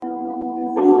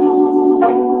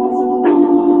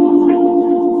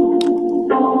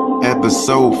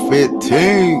episode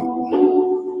 15.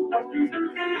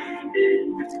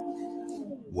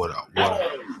 What up?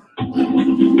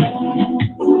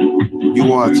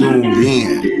 You are tuned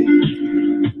in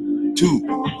to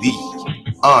the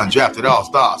Undrafted All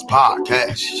Stars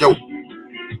podcast show.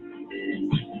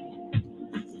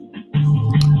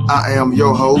 I am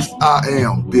your host. I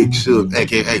am Big Suge,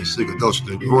 aka Sugar Dose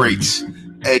the Greats,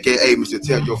 aka Mr.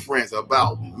 Tell Your Friends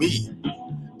About Me.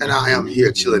 And I am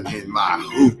here chilling in my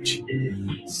hooch.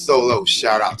 Solo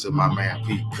shout out to my man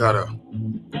Pete Cutter.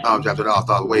 Undrafted All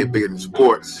Stars, way bigger than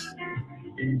sports.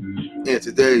 In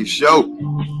today's show,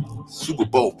 Super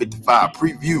Bowl 55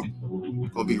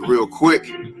 preview. Gonna be real quick.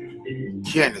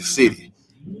 Kansas City,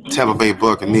 Tampa Bay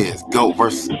Buccaneers, GOAT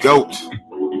versus GOAT.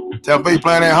 Tampa Bay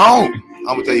playing at home.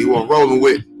 I'm gonna tell you who I'm rolling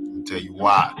with. I'm gonna tell you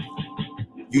why.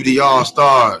 UD All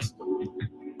Stars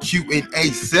Q&A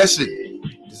session.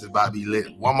 This is about to be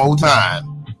lit one more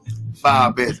time.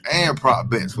 5 bets and prop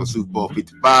bets for Super Bowl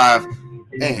 55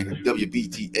 and the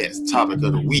WBTS topic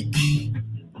of the week.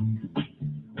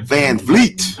 Van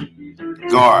Vliet,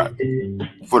 guard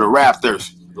for the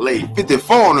Raptors, laid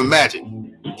 54 on the Magic.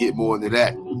 Get more into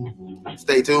that.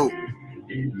 Stay tuned.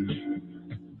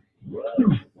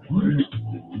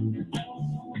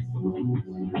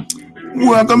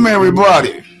 Welcome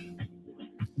everybody.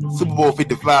 Super Bowl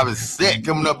 55 is set.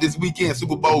 Coming up this weekend,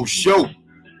 Super Bowl show.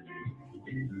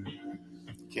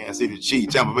 Kansas City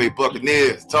Chiefs, Tampa Bay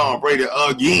Buccaneers, Tom Brady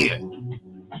again.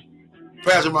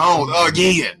 Patrick Mahomes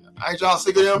again. Ain't y'all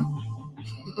sick of them?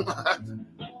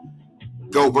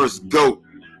 GOAT versus GOAT.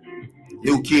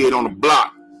 New kid on the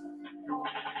block.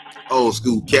 Old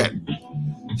school cat.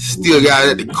 Still got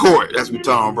it at the court. That's what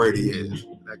Tom Brady is.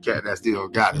 That cat that still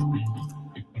got it.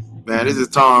 Man, this is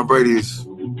Tom Brady's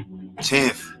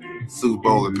 10th Super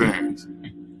Bowl appearance.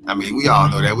 I mean, we all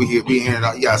know that. We handed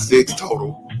out. He got 6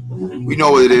 total. We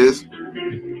know what it is.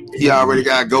 He already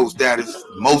got GOAT status.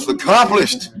 Most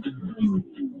accomplished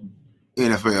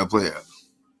NFL player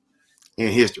in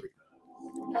history.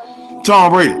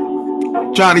 Tom Brady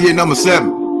trying to get number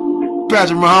 7.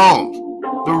 Patrick Mahomes,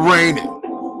 the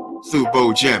reigning Super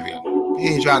Bowl champion. He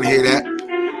ain't trying to hear that.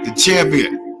 The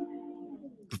champion,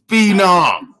 the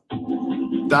phenom,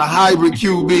 the hybrid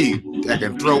QB that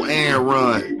can throw and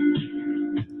run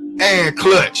and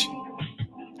clutch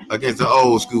against the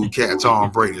old school cat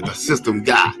Tom Brady, the system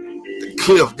guy, the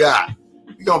cliff guy.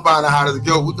 We're going to find out how this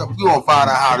go. We're going to find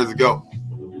out how this go,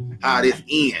 how this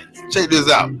ends. Check this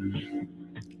out.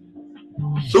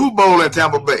 Super Bowl at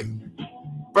Tampa Bay.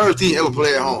 First team ever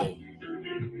play at home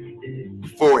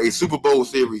for a Super Bowl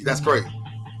series. That's crazy.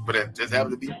 But that just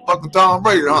happened to be fucking Tom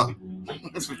Brady, huh?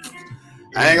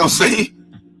 I ain't going to say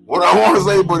what I want to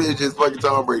say, but it's just fucking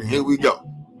Tom Brady. Here we go.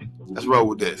 Let's roll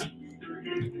with this.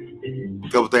 A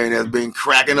couple things that's been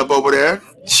cracking up over there.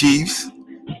 Chiefs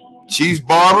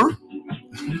barber.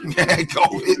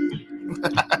 COVID.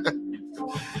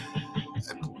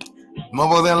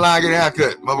 Motherfucker didn't like get a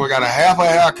haircut. Motherfucker got a half a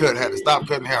haircut. Had to stop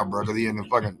cutting hair, bro, because he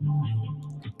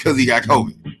he got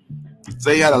COVID.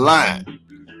 Say he had a line.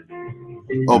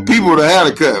 Or people that had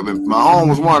a cut, but Mahomes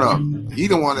was one of them. He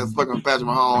the one that fucking Patrick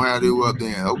Mahomes had to do up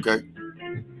then. Okay.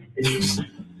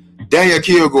 Daniel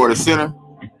Kilgore, the center.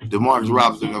 DeMarcus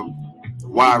Robinson, the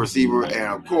wide receiver.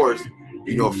 And, of course,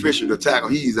 Fisher, the tackle,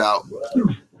 he's out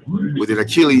with an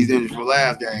Achilles injury from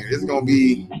last game. This is going to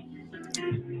be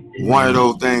one of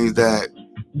those things that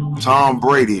Tom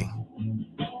Brady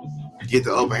get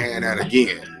the upper hand at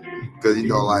again. Because,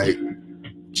 like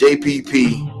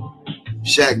JPP,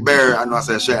 Shaq Barrett, I know I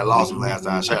said Shaq Lawson last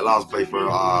time. Shaq Lawson played for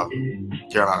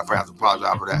Carolina Panthers.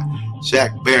 Apologize for that.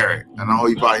 Shaq Barrett. I know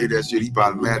he probably hear that shit. He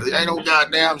probably mad. Ain't no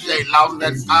goddamn Shaq Lawson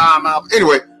that time out.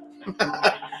 Anyway,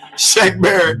 Shaq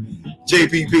Barrett,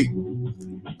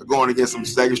 JPP are going against some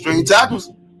second string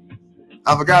tackles.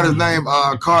 I forgot his name.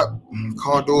 Cardor.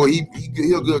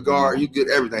 He a good guard. He good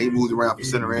everything. He moves around for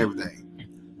center and everything.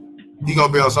 He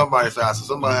gonna be on somebody's side, so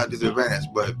somebody has disadvantage.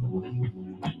 But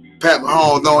Pat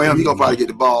Mahomes, knowing him, he gonna probably get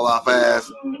the ball off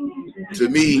fast. To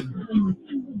me,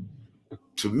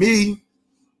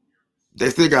 they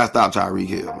still gotta stop Tyreek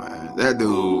Hill, man. That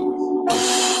dude,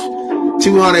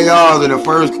 200 yards in the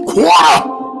first quarter.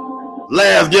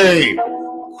 Last game,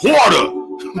 quarter.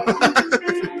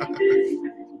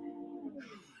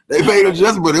 They made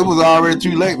adjustment, but it was already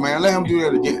too late, man. Let him do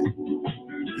that again.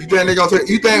 You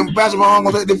think Patrick Mahomes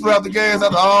gonna take the foot out the gas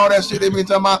after all that shit they been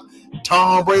talking about?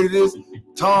 Tom Brady this,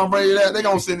 Tom Brady that. They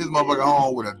gonna send this motherfucker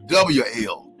home with a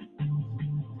WL.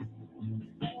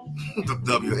 The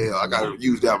WL. I gotta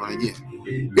use that one again.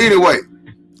 Anyway,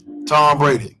 Tom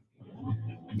Brady,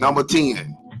 number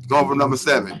 10, going for number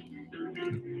 7.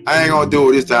 I ain't gonna do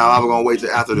it this time. I'm gonna wait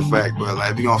till after the fact, but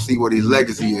like we gonna see what his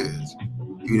legacy is.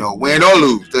 You know, win or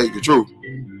lose, tell you the truth.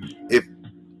 If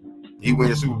he win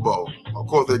the Super Bowl, of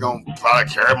course they're gonna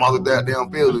probably carry him off the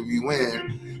damn field if he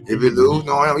win. If he lose,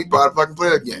 no him, he probably fucking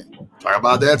play again. Talk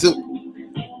about that too.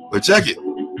 But check it.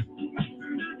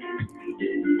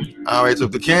 All right, so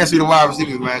the Kansas City wide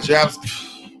receivers, man, Travis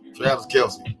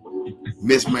Kelce,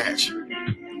 mismatch.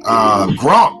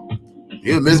 Gronk,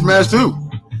 he was mismatch too.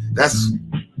 That's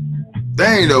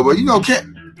dang though, but you know,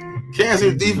 Kansas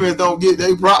City defense don't get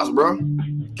their props, bro.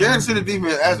 Kansas City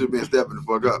defense actually been stepping the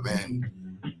fuck up, man.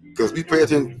 Because we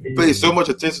pay so much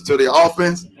attention to their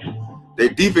offense, their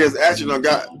defense actually done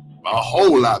got a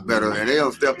whole lot better, and they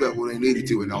done stepped up when they needed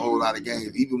to in a whole lot of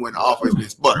games, even when the offense been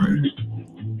sputtering.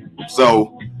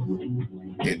 So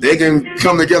if they can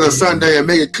come together Sunday and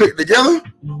make it click together,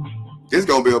 it's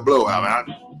gonna be a blowout.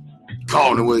 I'm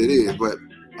calling it what it is, but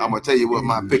I'm gonna tell you what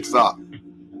my picks are.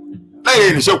 Later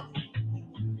in the show,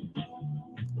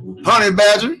 Honey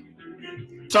Badger,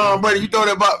 Tom Brady. You throw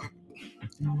that ball.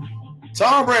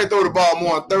 Tom Brady throw the ball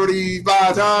more than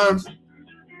 35 times.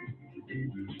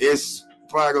 It's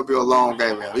probably gonna be a long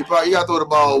game, man. He got to throw the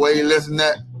ball way less than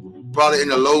that. Probably in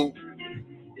the low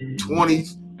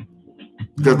 20s.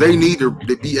 Because they need to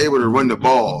be able to run the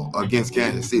ball against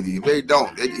Kansas City. If they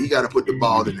don't, he got to put the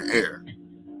ball in the air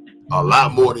a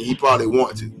lot more than he probably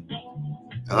wants to.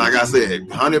 And like I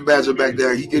said, Honey Badger back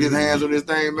there, he get his hands on this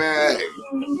thing, man. Hey,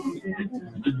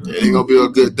 it ain't gonna be a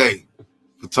good day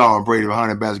for Tom Brady if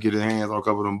Honey Badger get his hands on a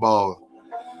couple of them balls.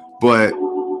 But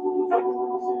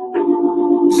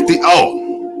Steve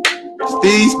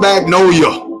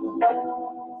Spagnuolo,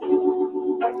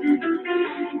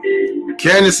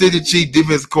 Kansas City Chiefs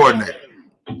defensive coordinator.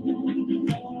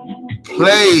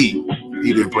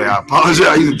 He didn't play. I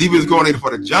apologize. He's the defensive coordinator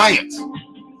for the Giants.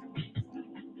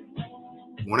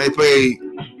 When they played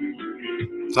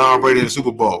Tom Brady in the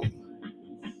Super Bowl,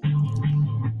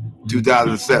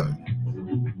 2007,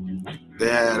 they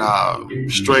had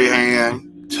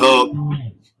Strahan, Tuck,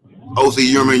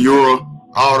 O.C. Ura,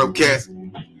 all them cats.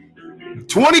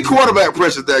 20 quarterback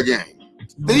pressures that game.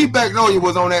 Steve Spagnuolo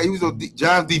was on that. He was on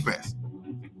Giants defense.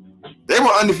 They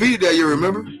were undefeated that year,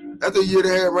 remember? That's the year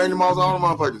they had Randy Moss on the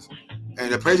motherfuckers.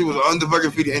 And the Patriots was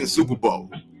undefeated in the Super Bowl.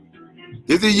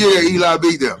 This is the year that Eli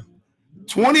beat them.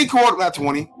 17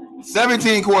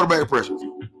 quarterback pressures.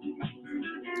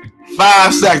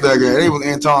 5 sacks that game. They was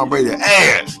in Tom Brady's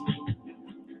ass.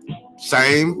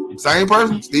 Same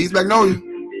person, Steve Spagnuolo.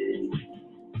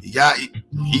 He got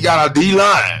a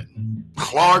D-line.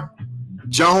 Clark,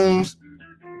 Jones.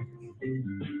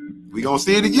 We gonna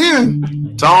see it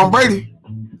again. Tom Brady.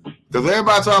 Because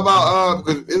everybody talk about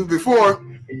because it was before.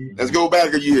 Let's go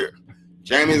back a year.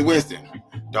 Jameis Winston.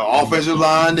 The offensive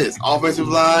line this, offensive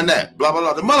line that, blah, blah,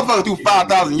 blah. The motherfucker threw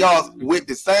 5,000 yards with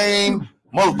the same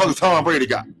motherfucker Tom Brady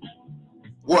got.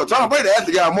 Well, Tom Brady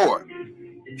actually got more.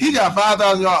 He got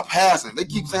 5,000 yards passing. They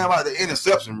keep saying about the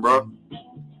interception, bro.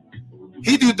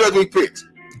 He do 33 picks.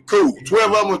 Cool.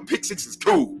 12 of them with pick sixes.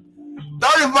 Cool.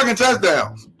 30 fucking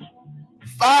touchdowns.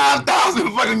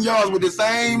 5,000 fucking yards with the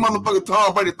same motherfucker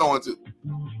Tom Brady throwing to.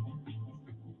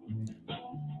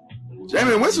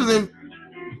 Jameis Winston in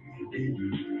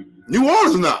New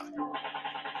Orleans not.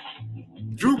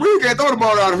 Drew Brees can't throw the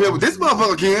ball out of here, but this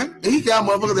motherfucker can. And he got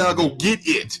motherfuckers that'll go get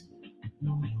it.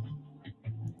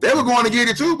 They were going to get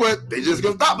it too, but they just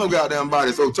couldn't stop no goddamn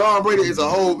body. So Tom Brady is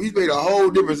he's made a whole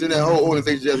difference in that whole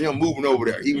organization, just him moving over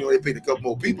there. Even though they picked a couple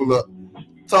more people up,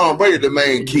 Tom Brady the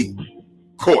main key.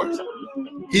 Of course.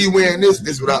 He win this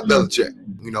without Belichick,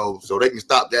 so they can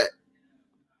stop that.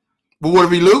 But what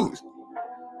if he loses?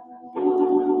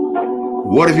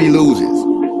 What if he loses?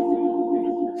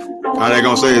 Are they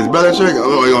gonna say it's Belichick? Or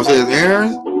are they gonna say it's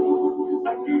Aaron?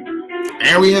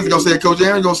 Arians gonna say Coach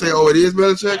Aaron gonna say, it is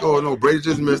Belichick, or no, Brady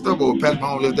just messed up, or Pat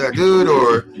Mahomes just that good,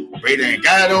 or Brady ain't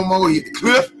got it no more, he hit the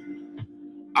cliff.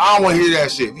 I don't want to hear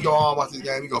that shit. We gonna all watch this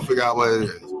game. We gonna figure out what it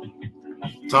is.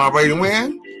 Tom Brady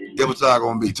win. Guess what y'all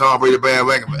gonna be? Tom Brady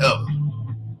bandwagon forever.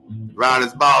 Ride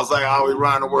his balls like I always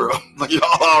ride the world, like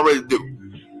y'all already do.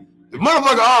 The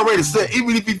motherfucker already said,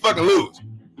 even if he fucking lose,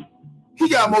 he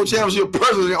got more championship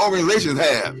persons than organizations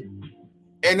have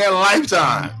in their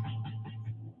lifetime.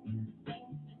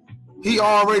 He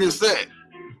already said.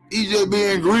 He just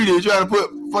being greedy, trying to put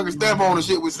fucking stamp on the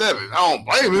shit with 7. I don't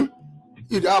blame him.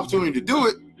 He had the opportunity to do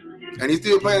it, and he's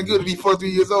still playing good to be 43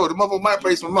 years old. The motherfucker might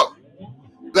play some up.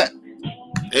 That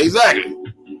exactly.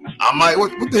 I might.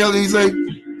 What the hell did he say?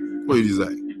 What did he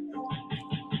say?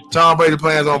 Tom Brady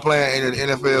plans on playing in the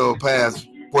NFL past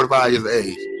 45 years of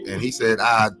age, and he said,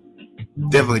 "I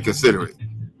definitely consider it."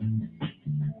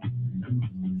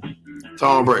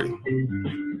 Tom Brady,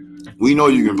 we know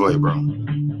you can play, bro.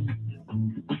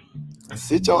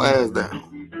 Sit your ass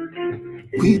down.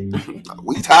 We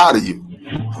tired of you.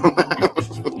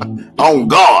 On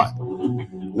God.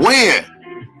 Win.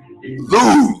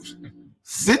 Lose.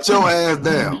 Sit your ass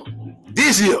down.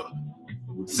 This year.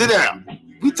 Sit down.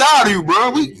 We tired of you,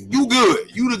 bro. You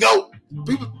good. You to go.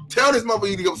 People tell this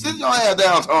motherfucker you to go. Sit your ass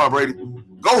down, Tom Brady.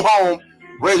 Go home.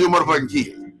 Raise your motherfucking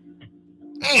kids.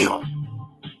 Damn.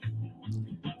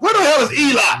 Where the hell is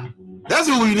Eli? That's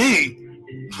who we need.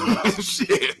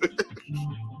 Shit.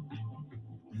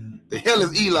 The hell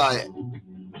is Eli at?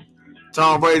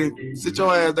 Tom Brady, sit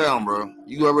your ass down, bro.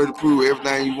 You already proved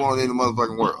everything you want in the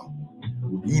motherfucking world.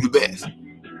 You the best.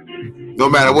 No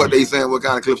matter what they saying, what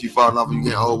kind of clips you falling off, you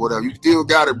getting old, whatever. You still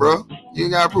got it, bro. You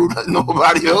ain't got to prove nothing to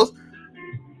nobody else.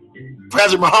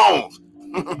 Patrick Mahomes.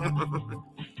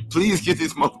 Please get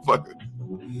this motherfucker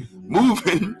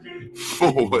moving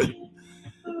forward.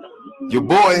 Your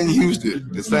boy in Houston,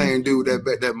 the same dude that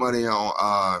bet that money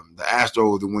on the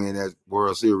Astros to win that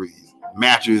World Series,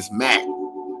 Mattress Mac.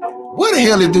 Where the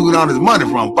hell did dude get all his money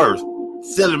from first?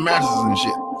 Selling mattresses and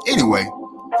shit. Anyway,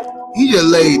 he just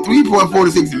laid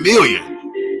 $3.46 million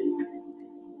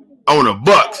on the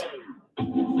Bucks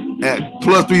at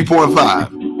plus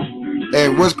 3.5.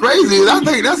 And what's crazy is I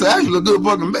think that's actually a good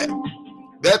fucking bet.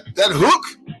 That hook,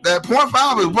 that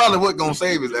 0.5 is probably what's gonna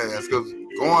save his ass. Because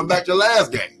going back to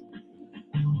last game,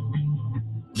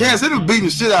 Kansas City was beating the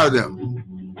shit out of them.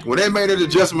 When they made that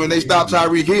adjustment, they stopped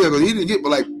Tyreek Hill because he didn't get but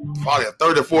like probably a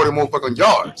 30 or 40 more fucking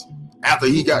yards after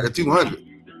he got to 200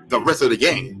 the rest of the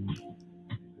game.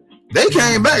 They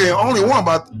came back and only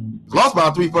lost by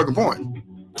 3 fucking points.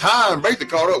 Time basically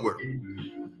caught up with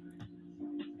them.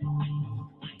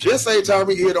 Just say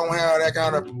Tyreek Hill don't have that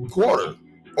kind of quarter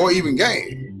or even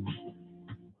game.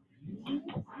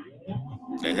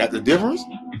 Ain't that the difference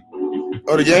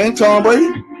of the game, Tom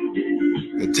Brady?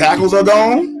 The tackles are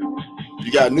gone.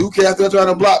 You got new cats that are trying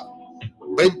to block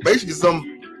basically some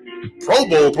Pro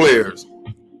Bowl players,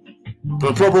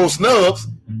 the Pro Bowl snubs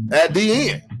at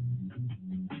the end.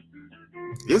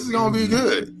 This is gonna be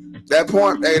good. That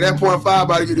 0.5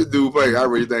 about to get this dude play. I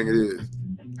really think it is.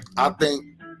 I think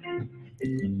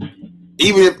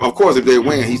even if, of course, if they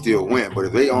win, he still win. But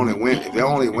if they only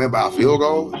win by a field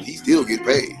goal, he still get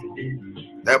paid.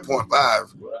 That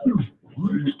 0.5,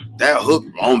 that hook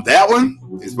on that one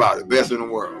is probably the best in the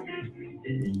world.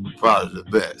 Probably the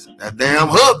best. That damn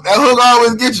hook. That hook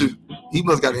always gets you. He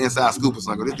must got an inside scoop or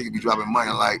something. This nigga be dropping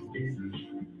money like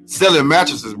selling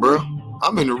mattresses, bro.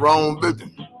 I'm in the wrong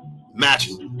building.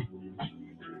 Mattresses.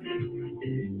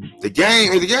 If the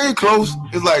game close,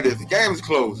 it's like this. The game is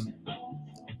close.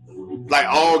 Like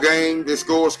all games, they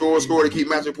score. They keep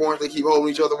matching points. They keep holding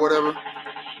each other, whatever.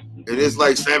 And it's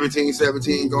like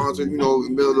 17-17 going to, the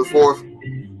middle of the fourth.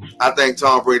 I think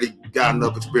Tom Brady got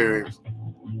enough experience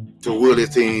to will his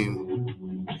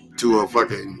team to a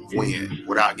fucking win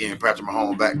without getting Patrick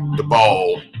Mahomes back the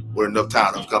ball with enough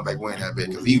time to come back win that bit,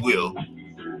 because he will.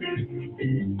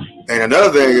 And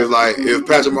another thing is, like, if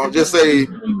Patrick Mahomes, just say,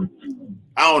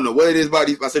 I don't know what it is about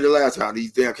these, I said it last time,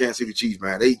 these damn Kansas City Chiefs,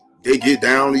 man, they get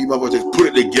down, these motherfuckers just put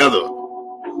it together.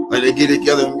 Like, they get it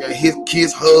together and hit,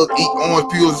 kiss, hug, eat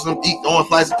orange peels or eat orange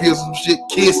slices, peels, some shit,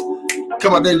 kiss,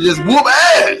 come out there and just whoop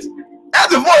ass. That's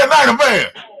the 49er fan.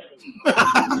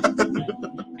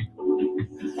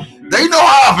 They know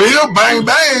how I feel. Bang,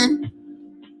 bang.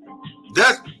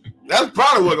 That's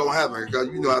probably what's gonna happen, because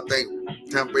I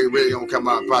think Tampa Bay really gonna come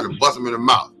out and probably bust him in the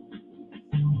mouth,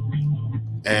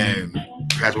 and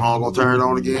Patrick Mahomes gonna turn it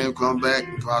on again, come back,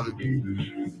 and probably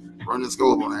run the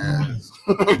scope on their ass.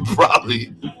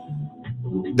 Probably.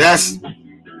 That's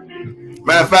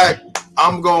matter of fact.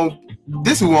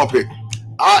 This is who I'm picking.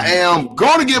 I am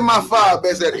going to give my 5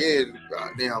 best at the end of the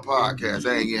goddamn podcast.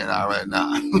 I ain't getting out right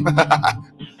now.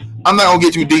 I'm not going to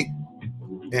get you deep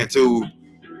into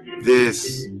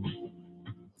this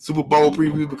Super Bowl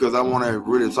preview, because I want to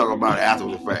really talk about it after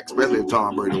the fact, especially if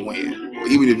Tom Brady win. Or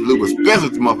even if you lose, especially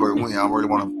if the motherfucker win, I really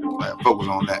want to focus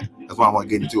on that. That's why I want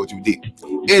to get into it too deep.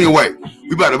 Anyway,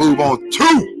 we about to move on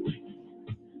to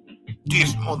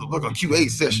this motherfucking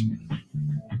QA session.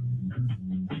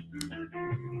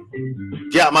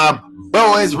 Got my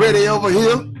boys ready over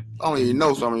here. I don't even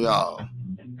know some of y'all,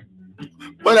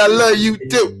 but I love you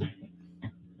too.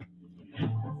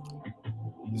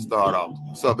 Let's start off.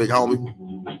 What's up, big homie?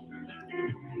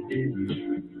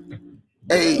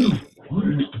 Hey,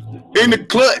 in the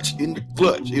clutch.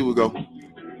 Here we go.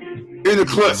 In the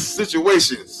clutch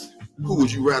situations, who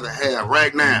would you rather have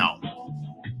right now?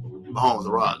 Mahomes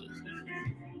or Rodgers?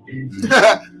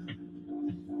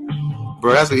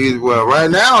 Bro, that's easy. Well, right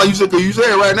now, you said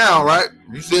it right now, right?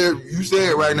 You said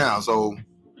it right now. So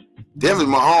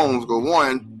definitely Mahomes go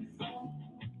one.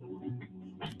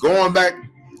 Going back,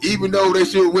 even though they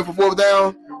should have went for fourth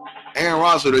down, Aaron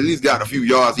Rodgers should at least got a few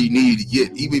yards he needed to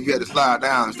get. Even if he had to slide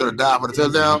down instead of dive for the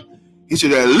touchdown, he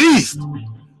should have at least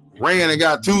ran and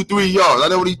got 2-3 yards.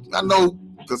 I know,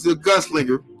 because he's a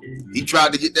gunslinger. He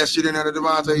tried to get that shit in out of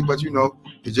Devontae, but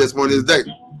it's just one of his day.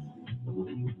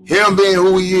 Him being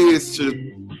who he is, should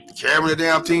carry the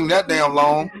damn team that damn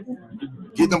long,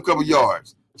 get them couple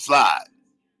yards, slide.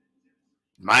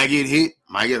 Might get hit,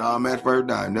 might get automatic first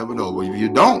down. Never know. But if you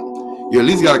don't, you at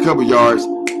least got a couple yards.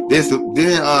 Then stupid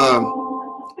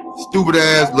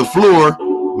ass LaFleur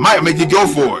might make you go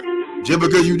for it. Just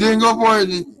because you didn't go for it,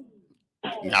 you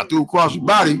got threw across your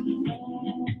body.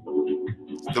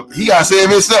 He got to save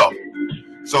himself.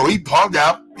 So he punked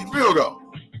out his field goal.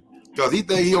 Because he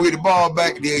think he'll get the ball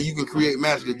back there, you can create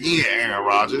magic again, Aaron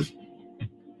Rodgers.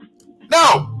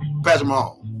 No, Patrick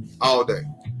Mahomes all day.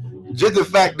 Just the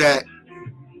fact that,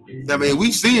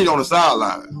 we see it on the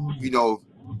sideline,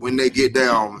 when they get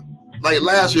down. Like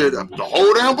last year, the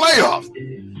whole damn playoffs.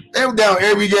 They were down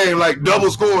every game, like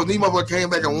double scores. These motherfuckers came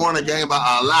back and won a game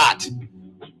by a lot.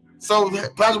 So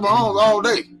Patrick Mahomes all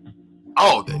day.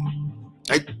 All day.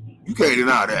 Hey, you can't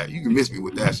deny that. You can miss me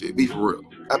with that shit. Be for real.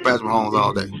 That Patrick Mahomes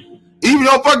all day. Even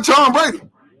though fucking Tom Brady.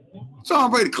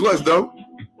 Tom Brady clutch though.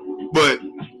 But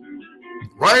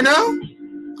right now,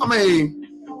 I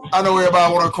know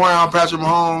everybody want to crown Patrick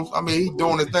Mahomes. He's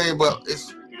doing his thing, but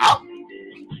it's out.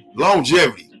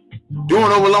 Longevity.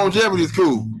 Doing over longevity is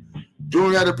cool.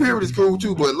 Doing at the period is cool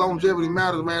too, but longevity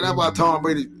matters, man. That's why Tom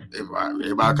Brady,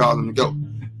 everybody calls him the GOAT.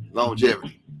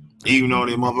 Longevity. Even though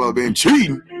they motherfucker been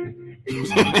cheating.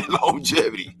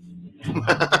 Longevity.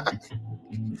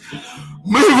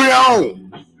 Moving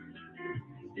on.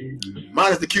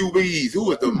 Minus the QBs,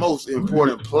 who is the most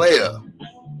important player?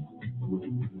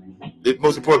 The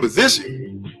most important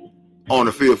position on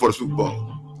the field for the Super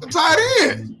Bowl? The tight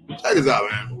end. Check this out,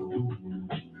 man.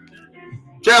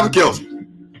 Travis Kelce.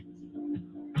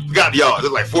 Got the yards.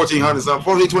 It's like 1,400 something.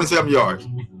 1,427 yards.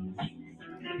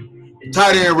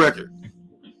 Tight end record.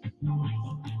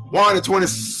 120.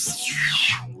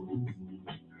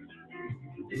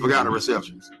 Forgot the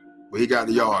receptions. But he got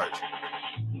the yards.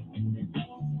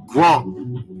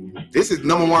 Gronk. This is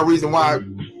number one reason why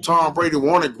Tom Brady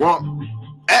wanted Gronk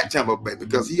at Tampa Bay,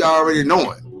 because he already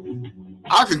knowing.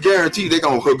 I can guarantee they're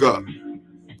going to hook up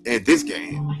in this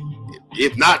game.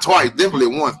 If not twice,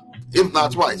 definitely once. If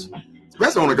not twice.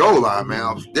 Especially on the goal line,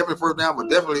 man. Definitely first down, but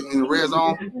definitely in the red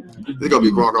zone. They're going to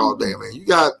be Gronk all day, man. You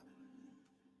got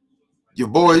your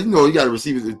boy, you got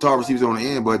the tall receivers on the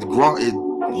end, but Gronk,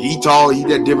 he tall, he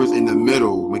that difference in the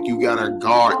middle. Like you got to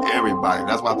guard everybody.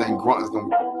 That's why I think Gronk is going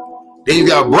to. Then you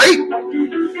got great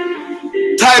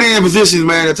tight end positions,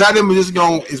 man. The tight end position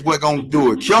is what going to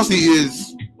do it. Kelce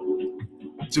is,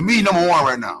 to me, number one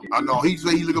right now. I know he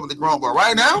say he look up at the Gronk, but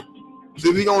right now, so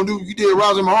if he going to do, you did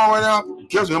Rodgers Mahomes right now,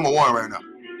 Kelce number one right now.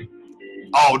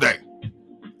 All day.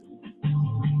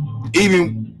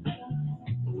 Even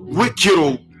with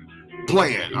Kittle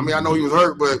playing. I know he was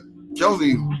hurt, but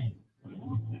Kelce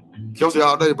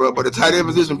all day, bro. But the tight end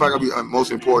position probably going to be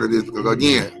most important is because,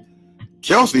 again,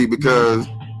 Kelce, because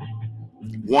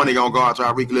one, they're going to go out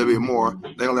Tyreek a little bit more.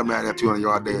 They're going to let him have that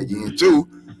 200-yard day again. Two,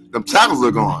 them tackles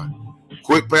are gone.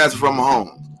 Quick passes from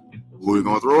Mahomes. Who are you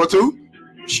going to throw it to?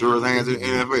 Sure as hands in the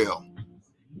NFL.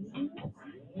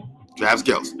 Travis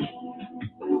Kelce.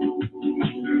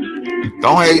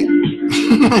 Don't hate.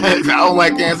 I don't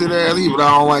like Kansas City either, but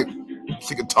I don't like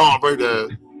sick of Tom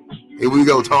Brady. Here we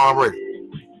go, Tom Brady.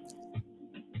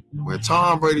 When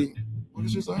Tom Brady, what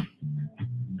did you say?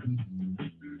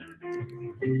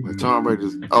 When Tom Brady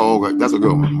okay, that's a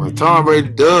good one. When Tom Brady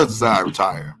does decide to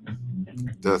retire,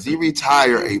 does he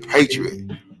retire a Patriot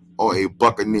or a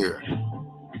Buccaneer?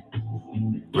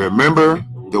 Remember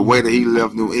the way that he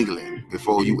left New England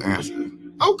before you answer.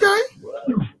 Okay.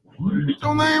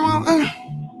 Your name on there.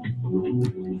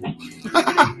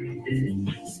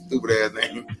 Stupid ass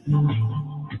name.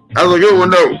 That was a good one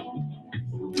though.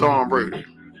 Tom Brady. I'm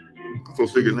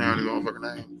supposed to figure his name his own fucking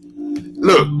name.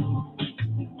 Look.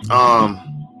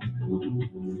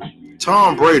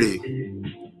 Tom Brady.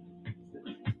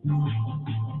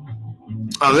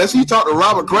 Unless he talked to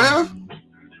Robert Kraft,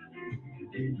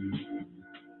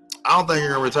 I don't think he's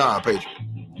gonna retire a Patriot.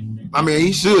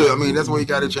 He should. That's where he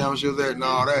got the championships at and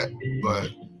all that.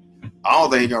 But I don't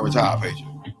think he's gonna retire a Patriot.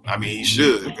 He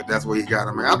should, because that's where he got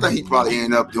him. I think he probably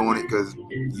ended up doing it because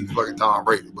he's fucking Tom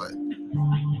Brady. But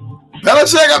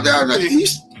Belichick up there,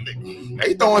 he's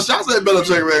throwing shots at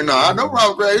Belichick right now. I know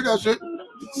Robert Kraft, that shit.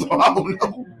 So I don't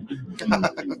know.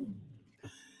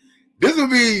 This would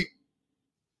be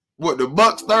what the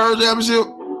Bucks' third championship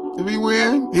if he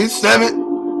win. His seventh.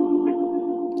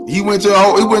 He went to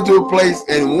a place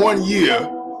in 1 year,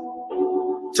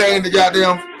 changed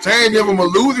them from a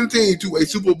losing team to a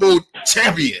Super Bowl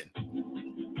champion.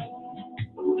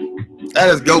 That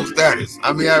is GOAT status.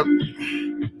 I mean,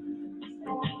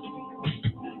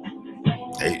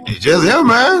 it's just him,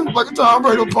 man. Like a Tom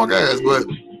Brady punk ass, but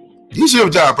he should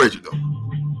have John Pritchard though.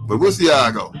 But we'll see how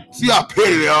it go. See how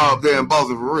petty they are up there in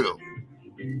Boston for real.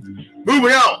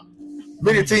 Moving on.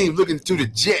 Many teams looking to the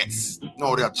Jets.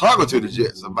 No, they're talking to the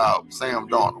Jets about Sam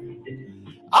Darnold.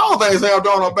 I don't think Sam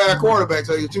Darnold a bad quarterback,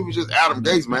 tell you the truth. It's just Adam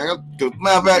Gase, man.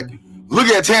 Matter of fact, look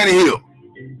at Tannehill.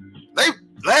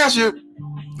 Last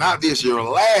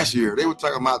year, they were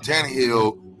talking about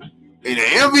Tannehill in the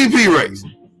MVP race.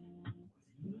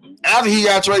 After he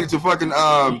got traded to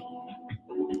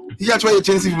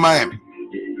Tennessee from Miami.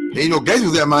 And Gase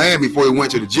was at Miami before he went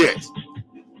to the Jets.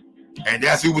 And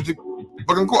that's who was the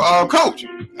fucking coach,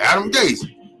 Adam Gase.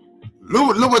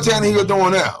 Look what Tannehill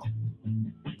doing now.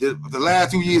 The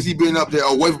last 2 years he been up there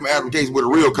away from Adam Gase with a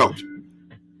real coach.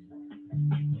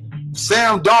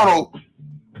 Sam Darnold,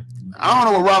 I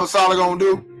don't know what Robert Saleh gonna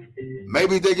do.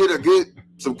 Maybe they get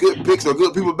some good picks or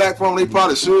good people back from him. They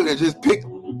probably should and just pick,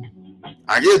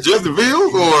 I guess, Justin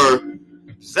Fields or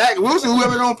Zach Wilson,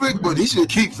 whoever gonna pick. But he should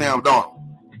keep Sam Darnold.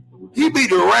 He beat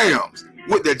the Rams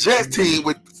with the Jets team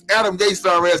with Adam Gase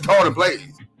star ass calling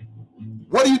plays.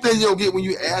 What do you think you'll get when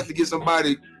you ask to get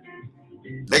somebody?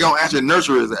 They gonna actually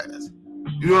nurture his ass.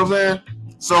 You know what I'm saying?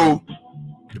 So,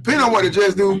 depending on what the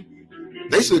Jets do,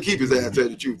 they should keep his ass, tell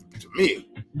the truth to me.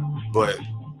 But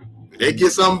if they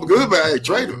get something good back, they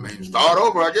trade him, man. Start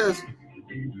over, I guess.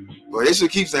 But they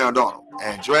should keep Sam Darnold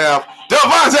and draft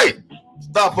Devontae.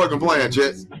 Stop fucking playing,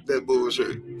 Jets. That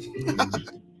bullshit.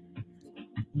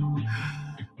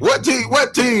 What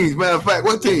teams? Matter of fact,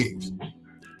 what teams?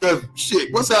 Cause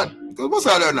shit, what's out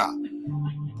there now?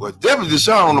 Well, definitely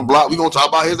Deshaun on the block. We gonna talk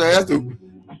about his ass too.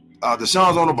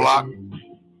 Deshaun's on the block.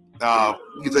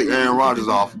 You can take Aaron Rodgers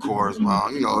off, of course. They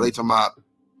talking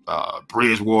about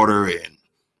Bridgewater and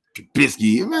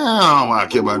Trubisky. Man, I don't want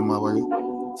to care about them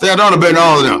motherfuckers. Sam Darnold betting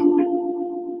all of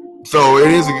them. So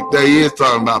they is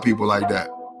talking about people like that.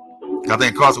 I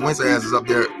think Carson Wentz ass is up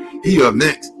there. He up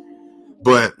next.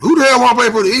 But who the hell want to play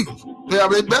for the Eagles? Yeah,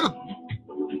 they better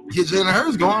get Jalen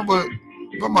Hurts going, but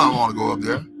my mom want to go up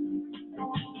there.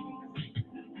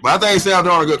 But I think Sam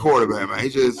Darnold a good quarterback, man. He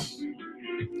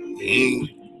ain't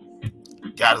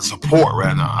got the support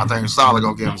right now. I think Saleh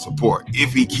gonna give him support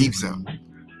if he keeps him.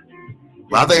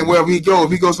 But I think wherever he go,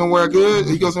 if he goes somewhere good,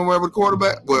 he goes somewhere with a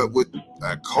quarterback, but with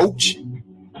a coach,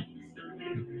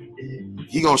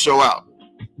 he gonna show out.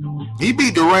 He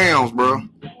beat the Rams, bro.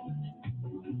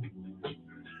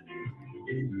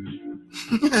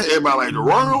 Everybody like the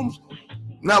Rams.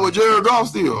 Not with Jared Goff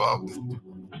still.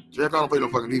 Jared Goff don't play no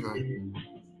fucking defense.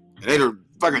 And they the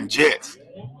fucking Jets.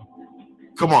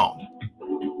 Come on.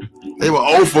 They were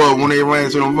 0 for when they ran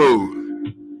into them fools.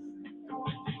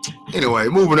 Anyway,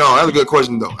 moving on. That's a good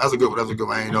question, though. That's a good one. I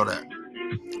didn't know that.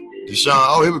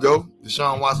 Here we go.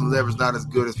 Deshaun Watson's leverage not as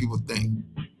good as people think.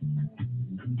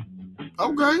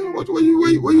 Okay. What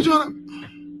you trying to...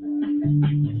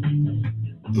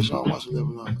 Deshaun Watson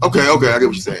leverage not... Okay, I get what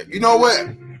you're saying. You know what?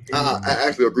 I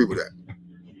actually agree with that.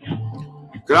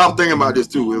 Because I was thinking about this,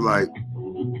 too. It's like,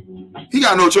 he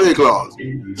got no trade clause.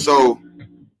 So,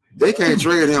 they can't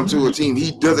trade him to a team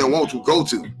he doesn't want to go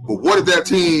to. But what if that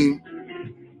team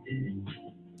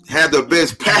had the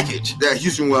best package that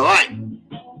Houston would like?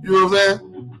 You know what I'm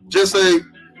saying? Just say,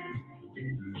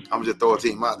 I'm just throw a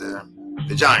team out there.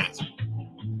 The Giants.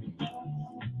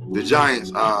 The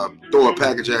Giants throw a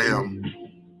package at him,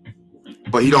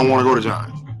 but he don't want to go to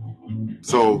Giants.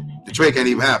 So the trade can't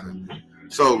even happen.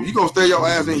 So you gonna stay your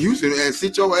ass in Houston and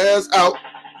sit your ass out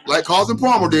like Carson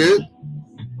Palmer did,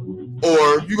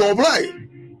 or you gonna play?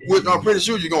 Which I'm pretty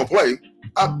sure you're gonna play.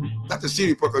 Not the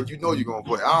city because you know you're gonna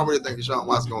play. I don't really think Deshaun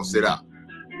Watson's gonna sit out.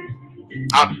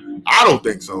 I don't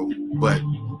think so, but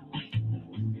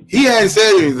he hadn't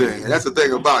said anything, and that's the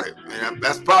thing about it. And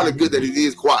that's probably good that he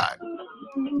is quiet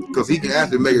because he can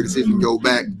actually make a decision, go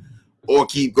back, or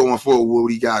keep going forward with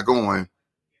what he got going,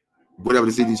 whatever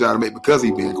decision he's trying to make because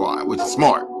he's being quiet, which is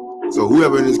smart. So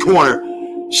whoever in his corner,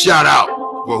 shout out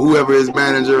for whoever his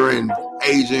manager and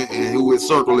agent and who his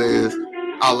circle is.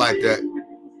 I like that.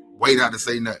 Wait not to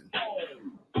say nothing.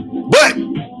 But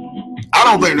I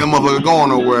don't think that motherfucker going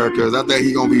nowhere because I think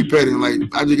he gonna be petting like,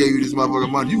 I just gave you this motherfucker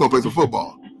money. You gonna play some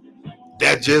football.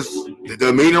 That's just the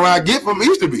demeanor I get from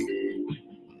Easterby.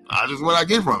 That's just what I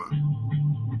get from him.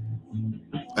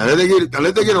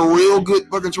 Unless they get a real good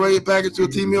fucking trade package to a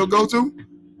team he'll go to,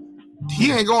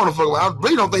 he ain't going to fuck away. I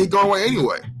really don't think he's going away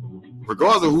anyway,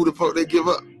 regardless of who the fuck they give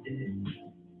up.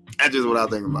 That's just what I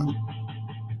think about.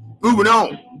 Moving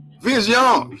on, Vince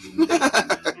Young.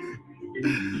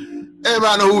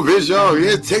 Everybody know who Vince Young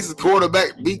is. Texas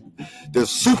quarterback beat the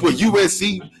super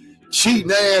USC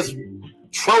cheating ass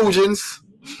Trojans.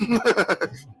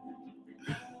 Vince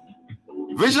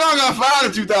Young got fired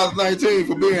in 2019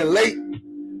 for being late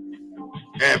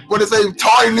and what they say,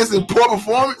 tardiness and poor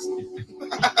performance.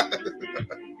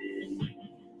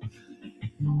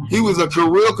 He was a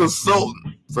career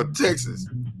consultant for Texas.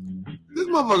 This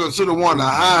motherfucker should have won the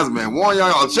Heisman, won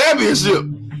y'all a championship,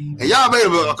 and y'all made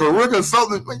him a career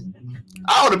consultant.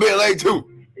 I would have been late too.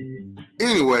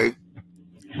 Anyway,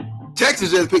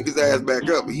 Texas just picked his ass back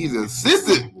up. He's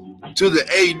assistant to the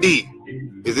AD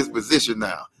is his position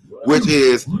now, which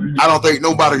is I don't think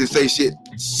nobody can say shit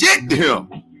to him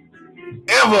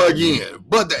ever again,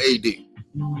 but the AD.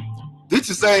 This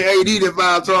is the same AD that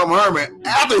fired Tom Herman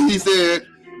after he said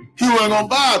he wasn't gonna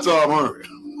fire Tom Herman.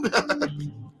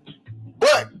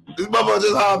 But this motherfucker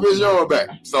just hired Vince Young back,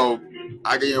 so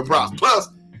I give him props. Plus,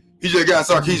 he just got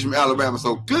Sarkisian from Alabama,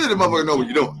 so clearly the motherfucker know what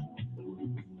you're doing.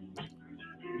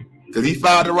 Because he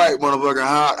fired the right motherfucker,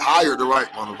 hired the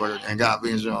right motherfucker, and got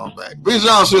Vince Young back. Vince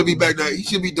Young should be back there. He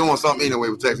should be doing something anyway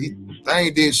with Texas. They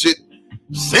ain't did shit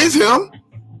since him.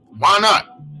 Why not?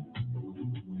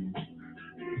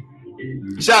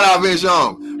 Shout out Vince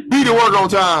Young. Be to work on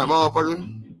time, motherfucker.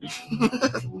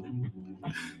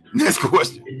 Next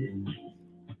question.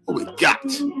 What we got?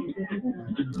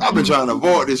 I've been trying to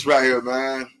avoid this right here,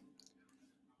 man.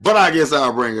 But I guess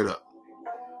I'll bring it up.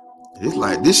 It's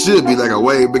like, this should be like a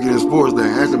way bigger than sports thing.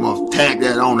 Actually, I'm going to tag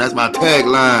that on. That's my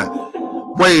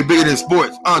tagline. Way bigger than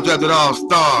sports. Undrafted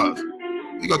all-stars.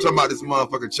 We're going to talk about this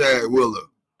motherfucker Chad Wheeler,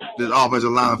 this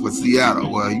offensive lineman for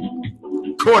Seattle. Well,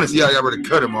 according to Seattle, y'all already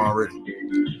cut him already.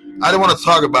 I didn't want to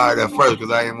talk about it at first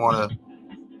because I didn't want to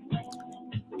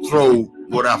throw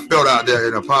what I felt out there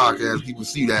in a podcast. People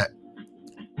see that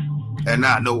and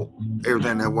not know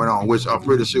everything that went on, which I'm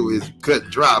pretty sure is cut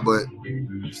and dry, but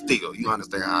still, you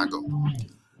understand how I go.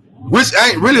 Which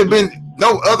ain't really been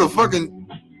no other fucking,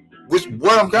 which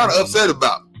what I'm kind of upset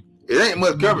about. It ain't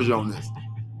much coverage on this.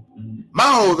 My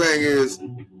whole thing is,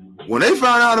 when they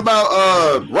found out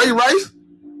about Ray Rice,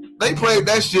 they played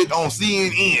that shit on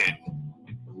CNN.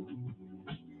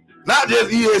 Not just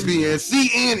ESPN,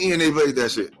 CNN, they played that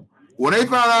shit. When they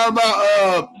found out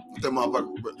about that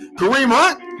motherfucker Kareem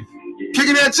Hunt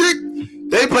kicking that chick,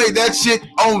 they played that shit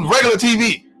on regular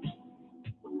TV.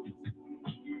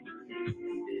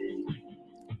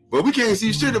 But we can't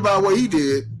see shit about what he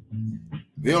did.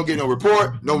 They don't get no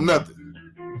report, no nothing.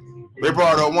 They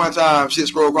brought it up one time, shit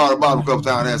scrolled across the bottom a couple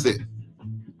times, that's it.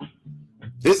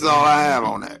 This is all I have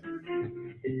on that.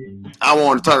 I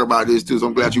wanted to talk about this too, so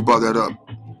I'm glad you brought that up.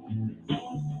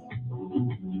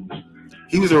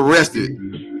 He was arrested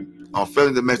on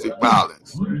felony domestic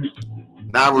violence.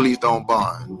 Not released on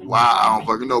bond. Why? I don't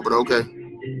fucking know, but okay.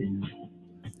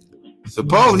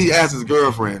 Supposedly he asked his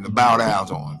girlfriend to bow down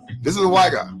to him. This is a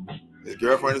white guy. His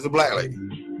girlfriend is a black lady.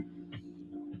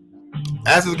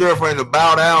 Asked his girlfriend to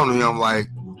bow down to him like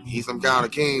he's some kind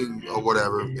of king or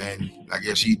whatever, and I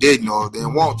guess she didn't or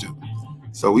didn't want to.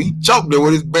 So he choked her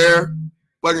with his bare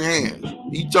fucking hands.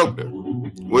 He choked her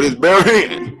with his bare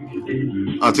hands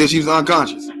until she was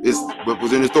unconscious. This what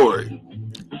was in the story.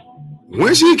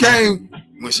 When she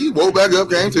woke back up,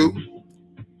 came to,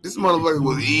 this motherfucker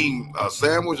was eating a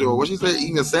sandwich, or what she said,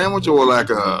 eating a sandwich or like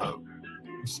a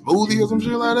smoothie or some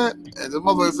shit like that. And the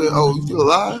motherfucker said, "Oh, you still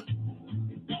alive?"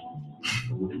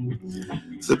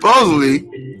 Supposedly,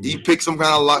 he picked some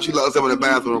kind of lock. She locked herself in the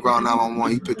bathroom, called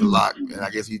 911. He picked the lock, and I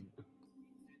guess he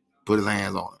put his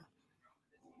hands on her.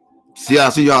 See, I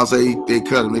see y'all say they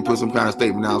cut him. They put some kind of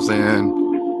statement out saying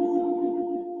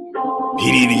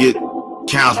he need to get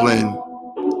counseling.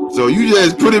 So you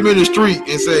just put him in the street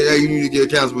and say, "Hey, you need to get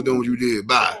counseling for doing what you did."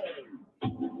 Bye.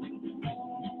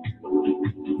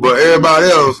 But everybody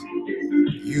else,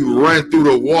 you run through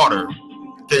the water.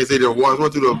 Can't say the water,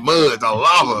 run through the mud, the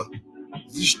lava,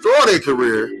 destroy their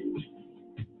career.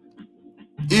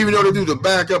 Even though they do the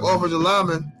backup offensive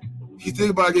lineman, he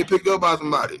think about get picked up by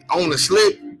somebody on the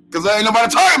slip because there ain't nobody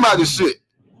talking about this shit.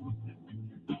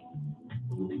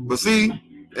 But see,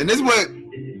 and this is what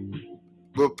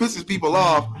pisses people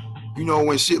off, you know,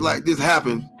 when shit like this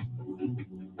happens.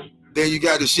 Then you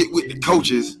got the shit with the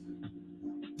coaches.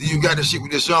 Then you got the shit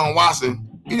with Deshaun Watson.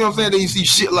 You know what I'm saying? Then you see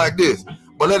shit like this.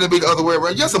 But let it be the other way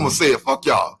around. Yes, I'm going to say it. Fuck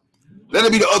y'all. Let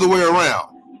it be the other way around.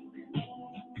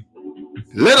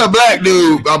 Let a black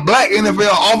dude, a black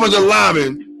NFL offensive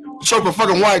lineman, choke a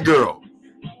fucking white girl.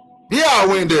 Yeah, I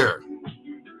went there.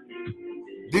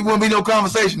 There wouldn't be no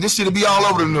conversation. This shit'd be all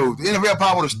over the news. The NFL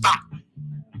probably would have stopped.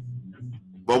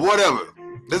 But whatever.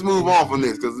 Let's move on from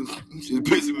this because it's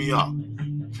pissing me off.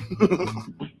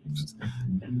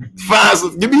 Find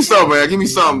some, give me something, man. Give me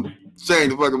something.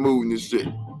 Change the fucking mood in this shit.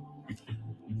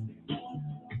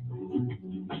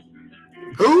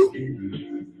 Who?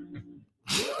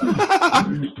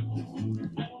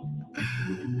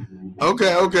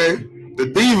 Okay. The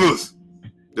Divas.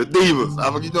 The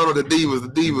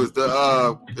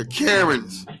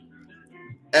Karens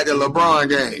at the LeBron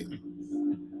game.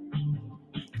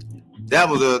 That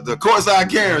was the courtside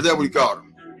Karens. That's what he called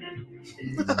them.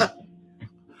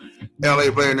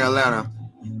 LA playing in Atlanta.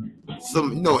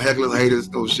 Some, hecklers, haters,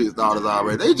 those shit starters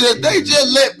already. They just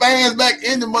let fans back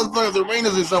in the motherfuckers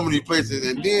arenas in some of these places,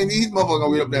 and then these motherfuckers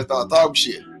gonna get up there and start talking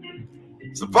shit.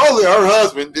 Supposedly her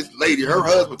husband, this lady, her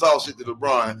husband talked shit to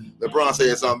LeBron. LeBron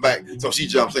said something back, so she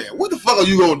jumps in. What the fuck are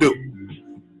you gonna do,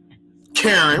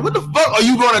 Karen? What the fuck are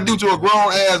you gonna do to a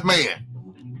grown ass man?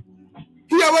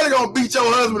 He already gonna beat your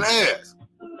husband's ass.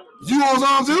 You want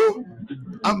something too?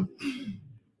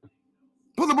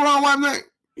 What's LeBron wife's name?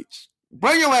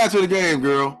 Bring your ass to the game,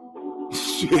 girl.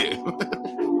 Shit.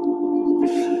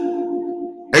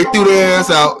 They threw their ass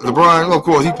out. LeBron, of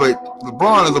course,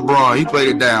 LeBron is LeBron. He played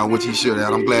it down, which he should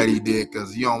have. I'm glad he did,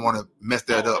 because you don't want to mess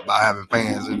that up by having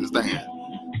fans in the stand.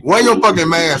 Wear your fucking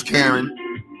mask, Karen.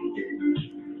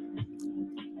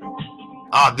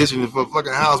 Auditioning for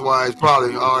fucking Housewives,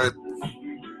 probably. I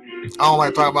don't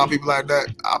like talking about people like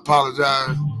that. I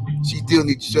apologize. She still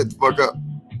needs to shut the fuck up.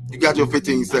 You got your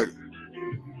 15 seconds.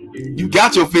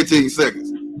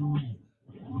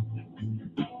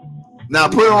 Now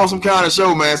put her on some kind of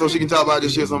show, man, so she can talk about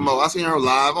this shit some more. I seen her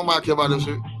live. I might care about this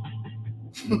shit.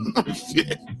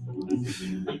 Shit.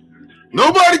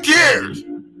 Nobody cares.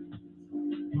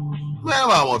 Man, I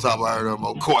don't want to talk about her no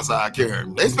more. Of course I care.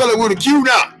 They spell it with a Q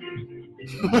now.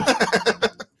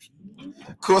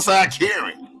 Of course I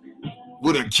care.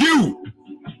 With a Q.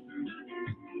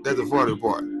 That's the funny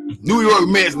part. New York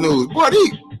Mets news. Boy,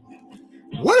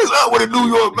 what is up with the New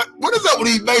York? What is up with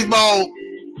these baseball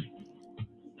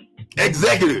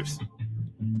executives?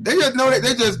 They just know they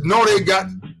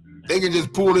can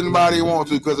just pull anybody they want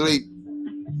to because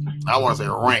I want to say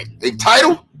rank. They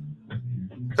title.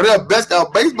 Because best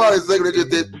out baseball executive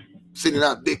just sending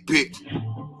out dick pics.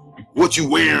 What you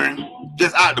wearing?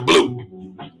 Just out the blue.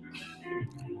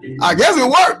 I guess it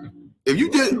worked. If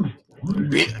you just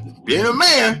being a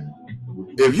man,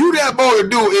 if you that bold to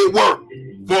do it worked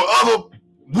for other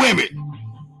women.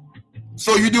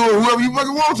 So you do it whoever you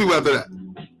fucking want to after that.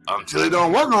 Until it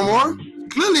don't work no more.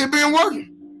 Clearly it been working.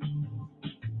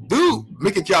 Dude,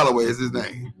 Mickey Callaway is his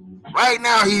name. Right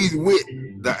now he's with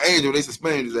the Angel. They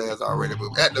suspended his ass already.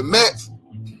 But at the Mets,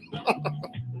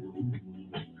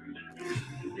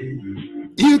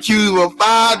 he accused of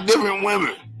 5 different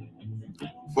women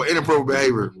for inappropriate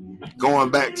behavior going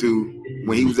back to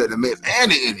when he was at the Mets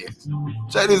and the Indians.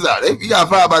 Check this out. He got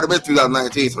fired by the Mets in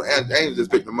 2019, so the Angels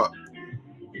just picked him up.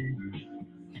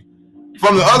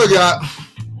 From the other guy,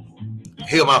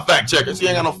 here my fact checker. She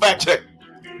ain't got no fact checker.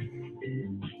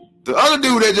 The other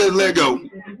dude that just let go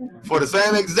for the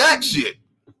same exact shit.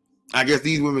 I guess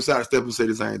these women side step and say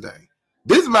the same thing.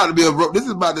 This is about to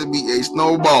be a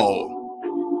snowball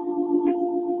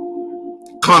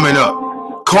coming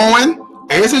up. Cohen,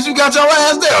 ever since you got your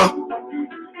ass there,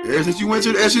 ever since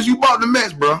you bought the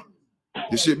Mets, bro,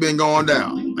 this shit been going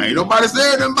down. Ain't nobody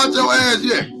said nothing about your ass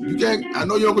yet. You can't. I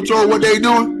know you don't control what they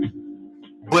doing,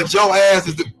 but your ass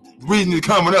is the reason it's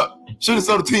coming up. Should have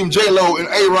saw the team J-Lo and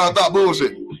A-Rod thought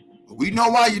bullshit. But we know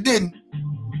why you didn't.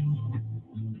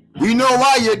 We know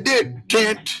why you did,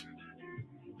 Kent.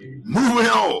 Moving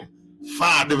on.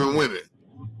 5 different women.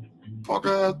 Fuck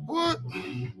ass, what?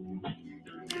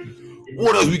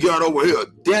 What else we got over here?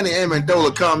 Danny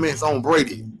Amendola comments on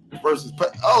Brady versus...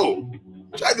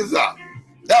 check this out.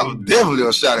 That was definitely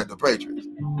a shot at the Patriots.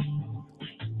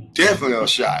 Definitely a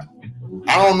shot.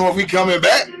 I don't know if he coming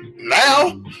back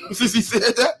now since he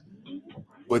said that.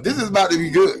 But this is about to be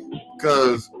good.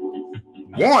 Because,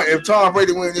 one, if Tom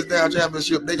Brady wins this damn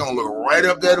championship, they going to look right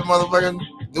up there to motherfucking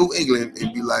New England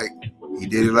and be like, he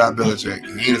did it like Belichick.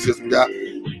 He ain't a system guy.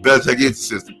 Belichick is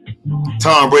the system.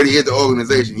 Tom Brady is the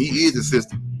organization. He is the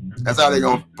system. That's how they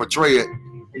going to portray it.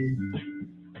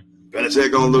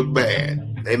 Belichick going to look bad.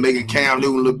 They making Cam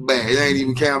Newton look bad. It ain't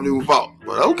even Cam Newton's fault.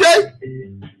 But okay.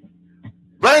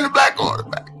 Bring the black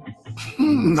quarterback.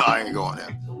 No, I ain't going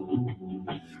there.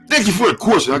 Thank you for the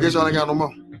question. I guess y'all ain't got no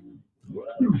more.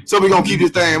 So we're going to keep this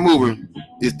thing moving.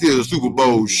 It's still the Super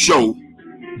Bowl show.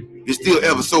 It's still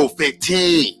episode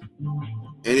 15.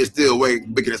 And it's still way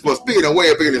bigger than sports. Speaking of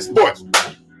way bigger than sports,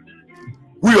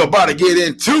 we are about to get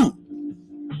into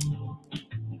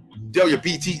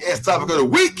WBTS topic of the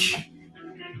week,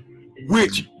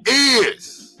 which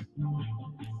is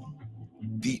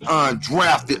the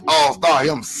undrafted all-star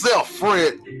himself,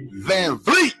 Fred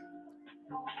VanVleet.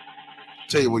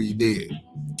 Tell you what he did.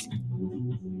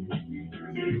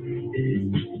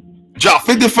 Dropped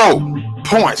 54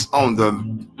 points on the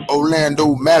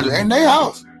Orlando Magic in their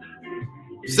house.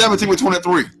 17 for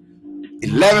 23.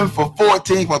 11 for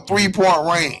 14 from 3-point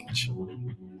range.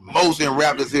 Most in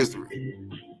Raptors history.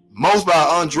 Most by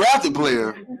an undrafted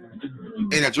player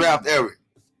in a draft era.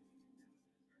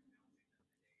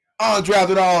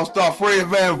 Undrafted all-star Fred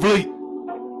VanVleet.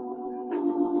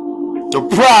 The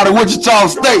pride of Wichita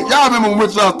State. Y'all remember when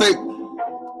Wichita State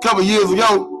a couple years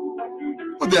ago?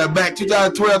 What's that, back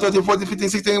 2012, 13, 14, 15,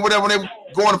 16, whatever, when they were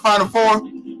going to Final Four?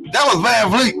 That was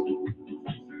VanVleet.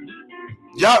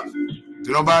 Y'all,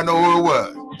 did nobody know who it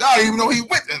was? Y'all didn't even know he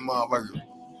went this motherfucker.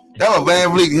 That was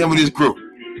VanVleet, him and his crew,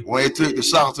 when they took the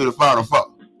Sox to the Final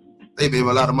Four. They made him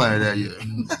a lot of money that year.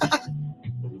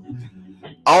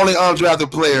 Only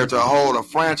undrafted player to hold a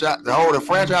franchise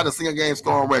and single game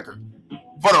scoring record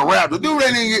for the Raptors. Dude,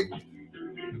 they didn't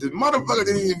get, the motherfucker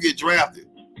didn't even get drafted.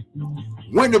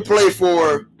 Went to play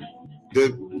for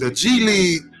the G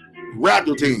League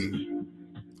Raptor team.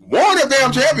 Won a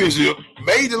damn championship.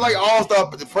 Made it like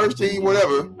all-star, the first team,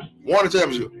 whatever. Won the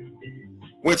championship.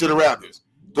 Went to the Raptors.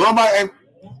 And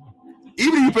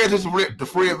even if you pay attention to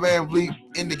Fred VanVleet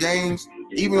in the games,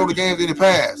 even though the games in the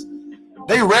past,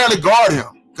 they rarely guard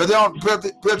him because they don't pay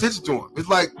attention to him. It's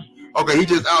like, okay, he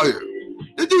just out here.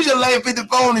 This dude just laid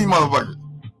 54 on these motherfuckers.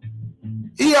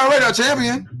 He already a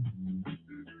champion.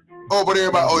 Oh, but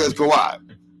everybody, that's Kawhi.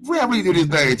 VanVleet did his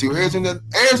thing too. Ever since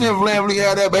VanVleet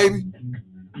had that baby,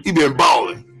 he been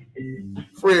balling.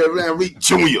 Fred VanVleet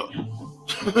Jr.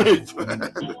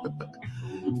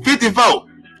 54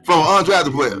 from an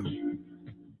undrafted player.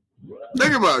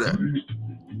 Think about that.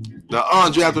 The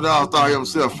undrafted all-star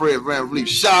himself, Fred VanVleet.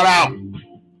 Shout out.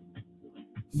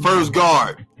 First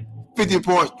guard. 50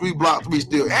 points, 3 blocks, 3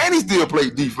 steals. And he still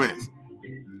played defense.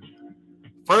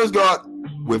 First guard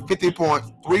with 50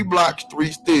 points, 3 blocks,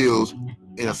 3 steals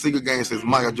in a single game since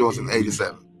Michael Jordan in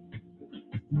 87.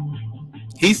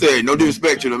 He said, no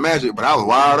disrespect to the Magic, but I was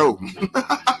wide open.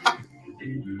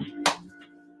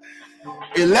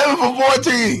 11 for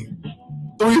 14.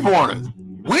 3-pointers.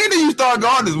 When do you start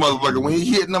guarding this motherfucker? When he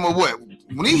hit number what?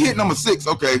 When he hit number 6,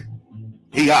 okay,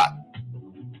 he hot.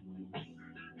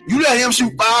 You let him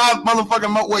shoot 5 motherfucking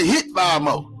more. Wait, hit 5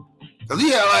 more. Because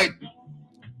he had like,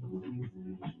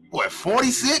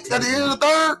 46 at the end of the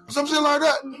third? Some shit like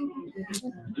that.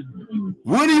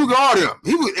 When do you guard him?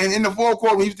 He was in the fourth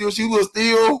quarter, he was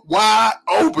still wide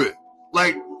open.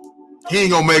 Like, he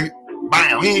ain't gonna make it.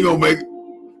 Bam, he ain't gonna make it.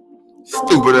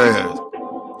 Stupid ass.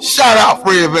 Shout out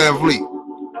Fred VanVleet.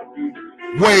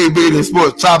 Way bigger than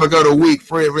sports. Topic of the week,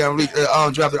 Fred VanVleet,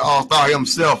 undrafted all-star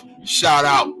himself. Shout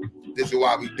out. This is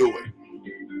why we do it.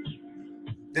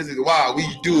 This is why we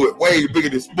do it. Way bigger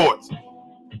than sports.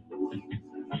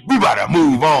 We about to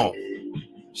move on.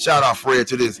 Shout out Fred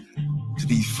to these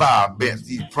 5 bets,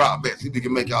 these prop bets. We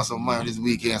can make y'all some money this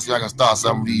weekend so y'all can start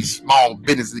some of these small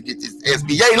businesses to get this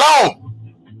SBA loan.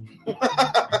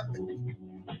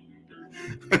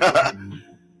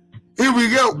 Here we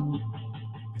go.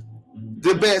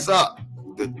 The bets up.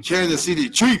 The Kansas City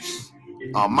Chiefs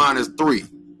are -3.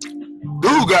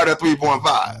 Dude got that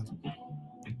 3.5.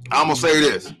 I'm going to say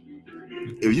this.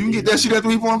 If you can get that shit at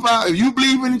 3.5, if you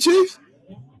believe in the Chiefs,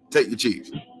 take the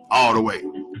Chiefs all the way.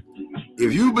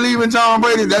 If you believe in Tom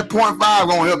Brady, that 0.5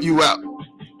 going to help you out.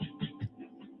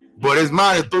 But it's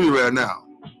 -3 right now.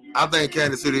 I think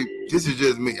Kansas City, this is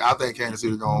just me, I think Kansas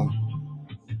City going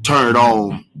to turn it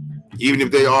on, even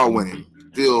if they are winning.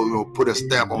 Still, put a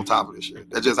stamp on top of this shit.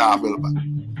 That's just how I feel about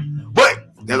it.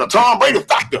 But there's a Tom Brady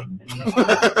factor.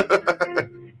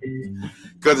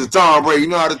 Because it's Tom Brady. You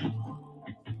know how the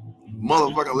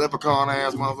motherfucking leprechaun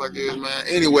ass motherfucker is, man.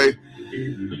 Anyway,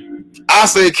 I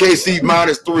say KC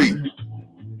 -3.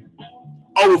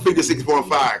 Over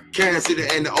 56.5. Kansas City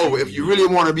and the over. If you really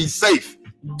want to be safe,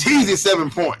 tease it 7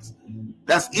 points.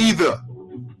 That's either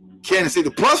Kansas City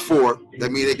 +4.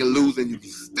 That means they can lose and you can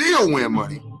still win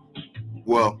money.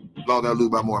 Well, as long as they lose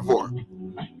by more than 4.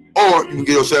 Or you can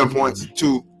get those 7 points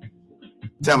to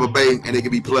Tampa Bay and they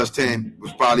can be +10,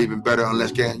 which is probably even better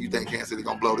unless you think Kansas City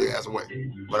going to blow their ass away.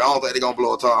 But I don't think they're going to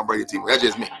blow a Tom Brady team. That's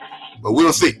just me. But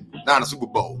we'll see. Not in the Super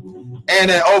Bowl. And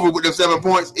then over with them 7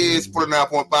 points is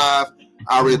 49.5.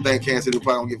 I really think Kansas City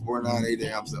probably gonna get 49 they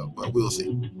damn self, but we'll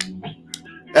see.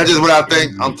 That's just what I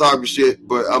think. I'm talking shit,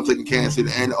 but I'm taking Kansas City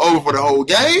and over for the whole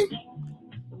game.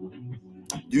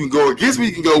 You can go against me,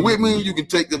 you can go with me, you can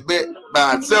take the bet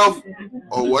by itself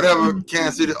or whatever.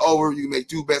 Kansas City over, you can make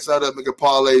 2 bets out of it, make a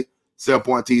parlay.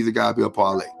 7-point teaser gotta be a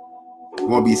parlay. You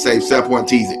wanna be safe, 7-point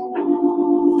teaser.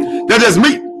 That's just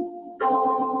me.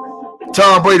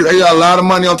 Tom Brady, they got a lot of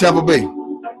money on Tampa Bay.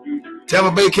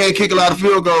 Tampa Bay can't kick a lot of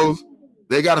field goals.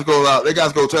 They got to go out. They got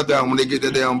to go touchdown when they get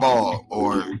that damn ball.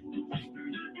 Or,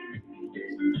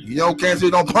 Kansas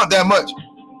City don't punt that much.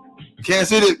 Kansas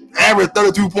City average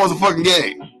 32 points a fucking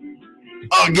game.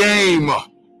 A game.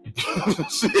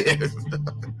 Shit.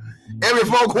 Every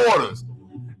 4 quarters,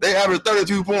 they average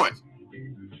 32 points.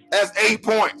 That's 8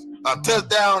 points. A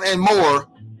touchdown and more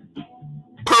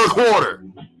per quarter.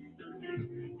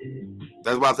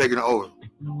 That's why I'm taking it over.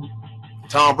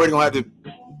 Tom Brady gonna have to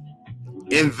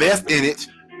invest in it.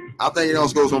 I think he don't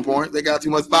score some points. They got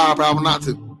too much firepower not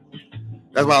to.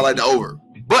 That's why I like the over.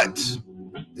 But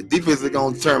the defense is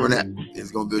gonna determine that.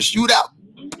 It's gonna be a shootout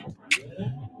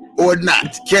or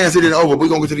not. Kansas City over. We're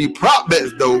gonna get to these prop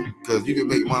bets though, because you can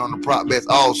make money on the prop bets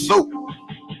also.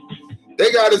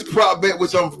 They got this prop bet,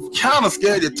 which I'm kind of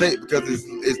scared to take because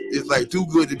it's like too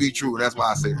good to be true. That's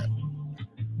why I say that.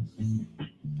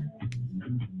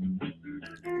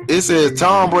 It says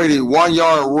Tom Brady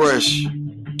 1-yard rush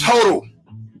total.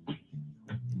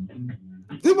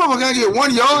 This motherfucker gotta get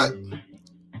 1 yard.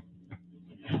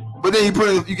 But then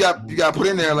you got to put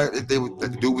in there like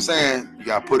the dude was saying, you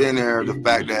got to put in there the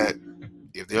fact that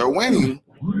if they're winning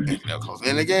and they're close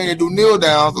in the game, they do kneel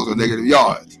downs, those are negative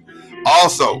yards.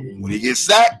 Also, when he gets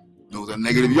sacked, those are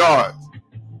negative yards.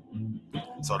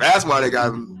 So that's why they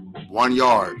got 1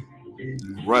 yard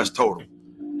rush total.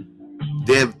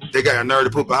 Then they got a nerve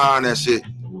to put behind that shit.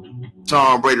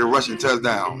 Tom Brady rushing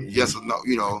touchdown. Yes or no,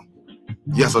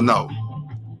 yes or no.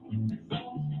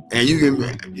 And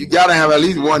you gotta have at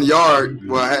least 1 yard.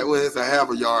 Well, it's a half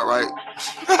a yard, right?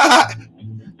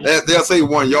 They'll say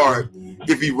 1 yard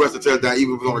if he rushes a touchdown,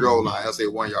 even if it's on the goal line. They'll say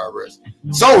 1 yard rush.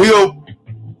 So he'll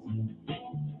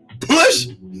push.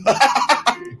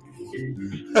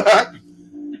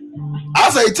 I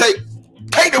say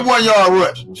take the 1 yard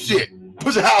rush. Shit.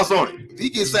 Put your house on it. If he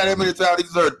gets sacked that many times, he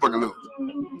deserves to fucking lose.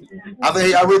 I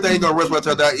really think he's gonna rush my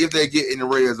touchdown if they get in the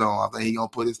red zone. I think he's gonna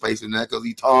put his face in that because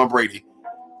he's Tom Brady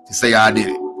to say I did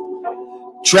it.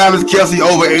 Travis Kelce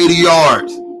over 80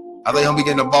 yards. I think he'll be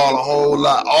getting the ball a whole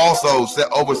lot. Also,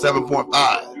 over 7.5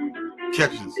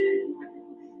 catches.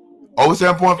 Over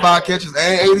 7.5 catches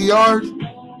and 80 yards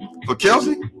for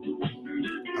Kelce.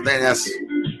 I think that's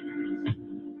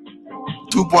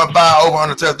 2.5 over on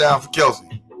the touchdown for Kelce.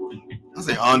 I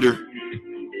say under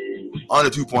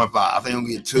 2.5. I think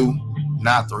he'll get 2,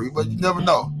 not 3, but you never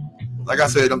know. Like I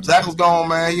said, them tackles gone,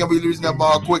 man. He gonna be losing that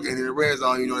ball quick, and in the red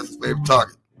zone, that's his favorite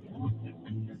target.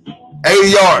 80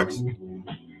 yards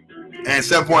and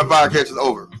 7.5 catches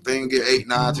over. I think he'll get 8,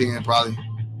 9, 10 probably.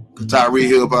 Because Tyreek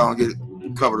Hill probably don't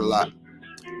get covered a lot.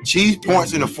 Chiefs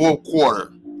points in the 4th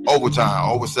quarter, overtime,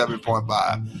 over 7.5.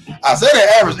 I said they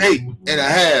average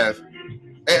 8.5.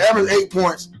 They average 8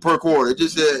 points per quarter. It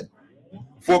just said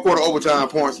 4th quarter overtime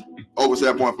points over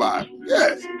 7.5.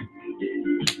 Yes.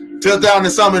 Touchdown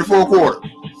and some in the 4th quarter.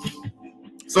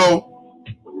 So,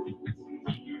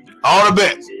 all the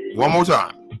bets, one more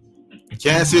time.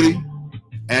 Kansas City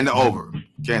and the over.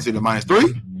 Kansas City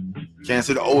 -3. Kansas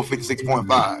City over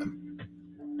 56.5.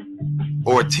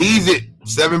 Or tease it,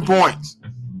 7 points.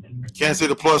 Kansas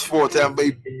City +4, Tampa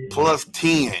Bay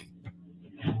 +10.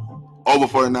 Over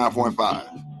 49.5.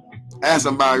 Ask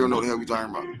somebody who know what the hell we talking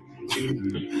about.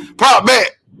 Prop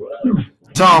bet.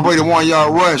 Tom Brady 1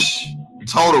 yard rush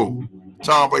total.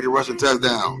 Tom Brady rushing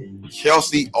touchdown.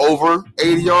 Kelce over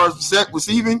 80 yards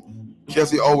receiving.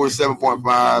 Kelce over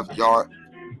 7.5 yard.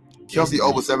 Kelce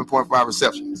over 7.5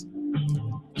 receptions.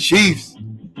 Chiefs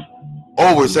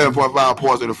over 7.5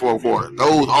 points in the 4th quarter.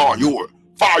 Those are your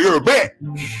fire bet.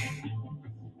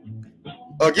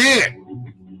 Again.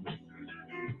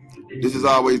 This is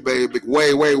always big,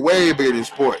 way, way, way bigger than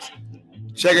sports.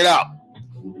 Check it out.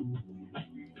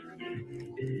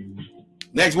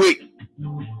 Next week,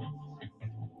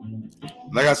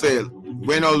 like I said,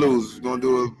 win or lose, we're going to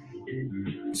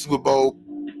do a Super Bowl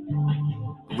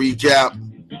recap,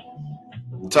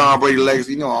 Tom Brady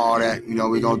legacy, all that.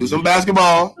 We're going to do some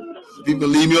basketball. People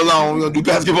leave me alone. We're going to do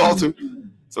basketball too.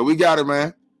 So we got it,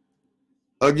 man.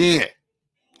 Again,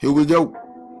 here we go.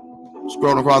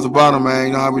 Scrolling across the bottom, man.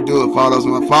 You know how we do it.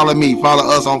 Follow me. Follow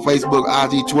us on Facebook,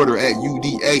 IG, Twitter at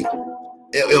UDA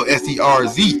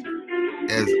LLSTRZ.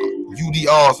 As UD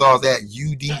All Stars at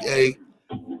UDA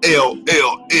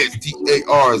LLSTARZ,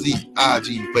 IG,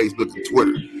 Facebook, and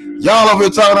Twitter. Y'all over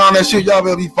here talking on that shit. Y'all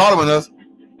better be following us.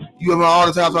 You have all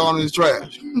the time talking on this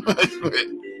trash.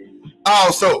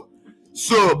 Also,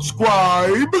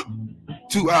 subscribe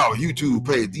to our YouTube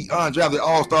page, the Undrafted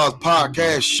All-Stars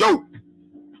Podcast Show.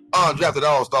 Undrafted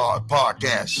All-Stars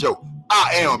Podcast Show.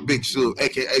 I am Big Sug,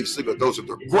 a.k.a. Sugar Dose of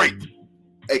the Great,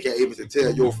 a.k.a. Mr.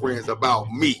 Tell Your Friends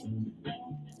About Me.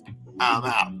 I'm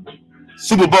out.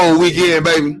 Super Bowl weekend,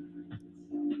 baby.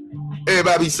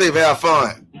 Everybody be safe, have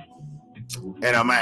fun. And I'm out.